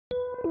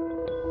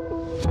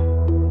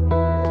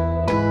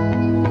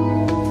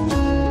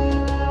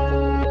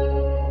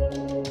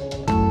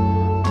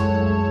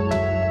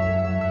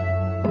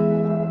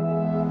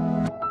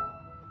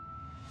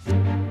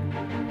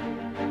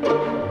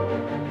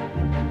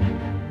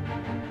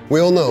We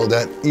all know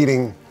that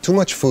eating too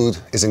much food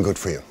isn't good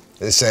for you.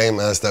 The same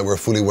as that we're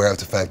fully aware of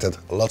the fact that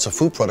lots of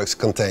food products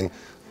contain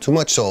too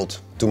much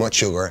salt, too much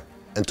sugar,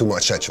 and too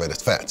much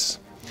saturated fats.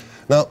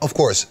 Now, of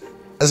course,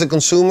 as a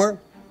consumer,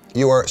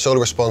 you are solely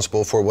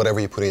responsible for whatever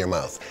you put in your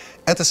mouth.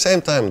 At the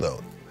same time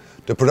though,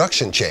 the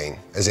production chain,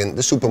 as in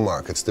the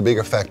supermarkets, the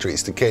bigger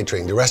factories, the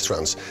catering, the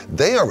restaurants,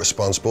 they are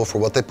responsible for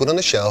what they put on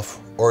the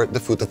shelf or the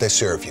food that they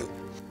serve you.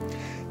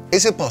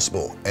 Is it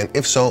possible? And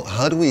if so,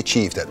 how do we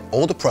achieve that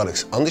all the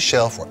products on the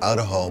shelf or out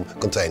of home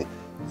contain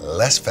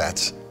less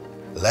fats,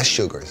 less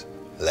sugars,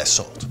 less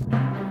salt?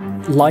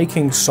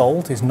 Liking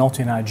salt is not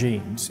in our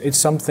genes. It's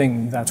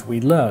something that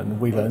we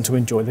learn. We learn to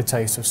enjoy the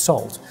taste of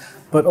salt.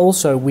 But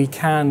also we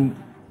can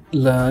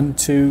learn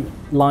to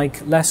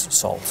like less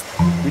salt.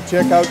 We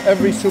check out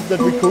every soup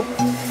that we cook.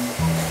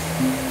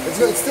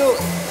 It's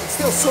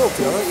still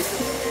salty,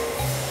 right?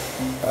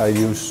 I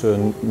use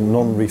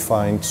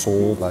non-refined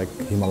salt like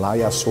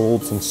Himalaya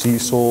salt and sea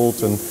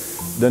salt, and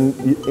then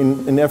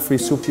in every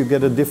soup you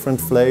get a different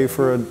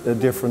flavor, a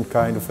different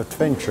kind of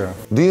adventure.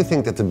 Do you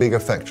think that the bigger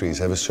factories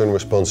have a certain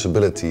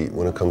responsibility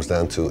when it comes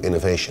down to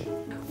innovation?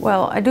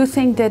 Well, I do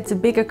think that the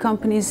bigger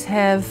companies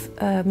have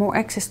more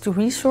access to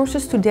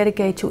resources to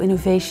dedicate to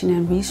innovation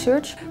and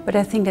research, but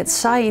I think that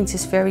science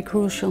is very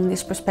crucial in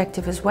this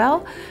perspective as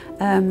well.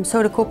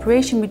 So the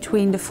cooperation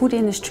between the food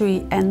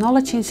industry and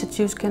knowledge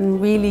institutes can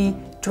really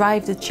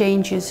drive the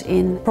changes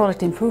in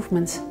product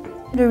improvements.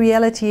 The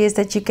reality is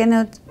that you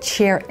cannot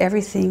share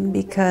everything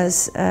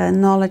because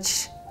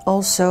knowledge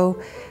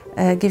also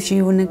gives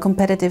you a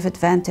competitive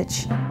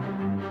advantage.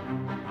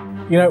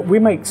 You know, we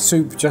make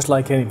soup just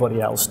like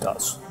anybody else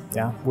does.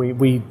 Yeah?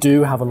 We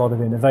do have a lot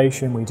of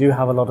innovation, we do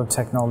have a lot of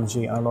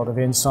technology and a lot of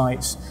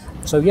insights.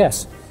 So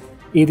yes,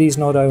 it is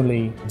not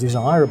only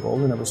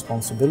desirable and a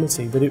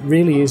responsibility, but it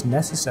really is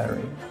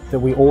necessary that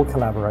we all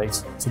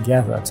collaborate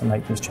together to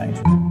make these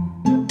changes.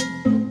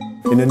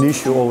 In a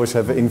niche you always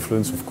have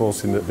influence, of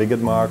course, in the bigger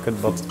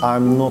market, but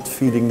I'm not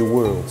feeding the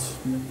world.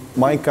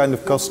 My kind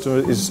of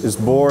customer is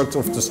bored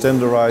of the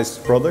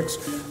standardized products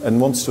and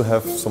wants to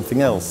have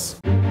something else.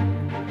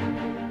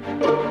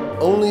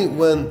 Only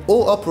when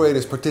all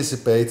operators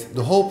participate,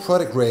 the whole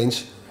product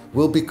range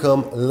will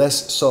become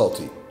less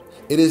salty.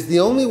 It is the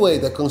only way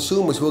that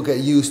consumers will get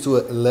used to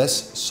a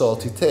less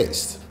salty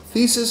taste.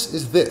 Thesis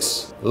is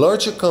this: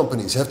 larger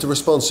companies have the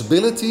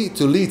responsibility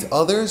to lead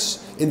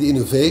others in the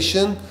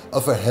innovation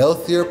of a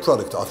healthier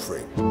product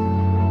offering.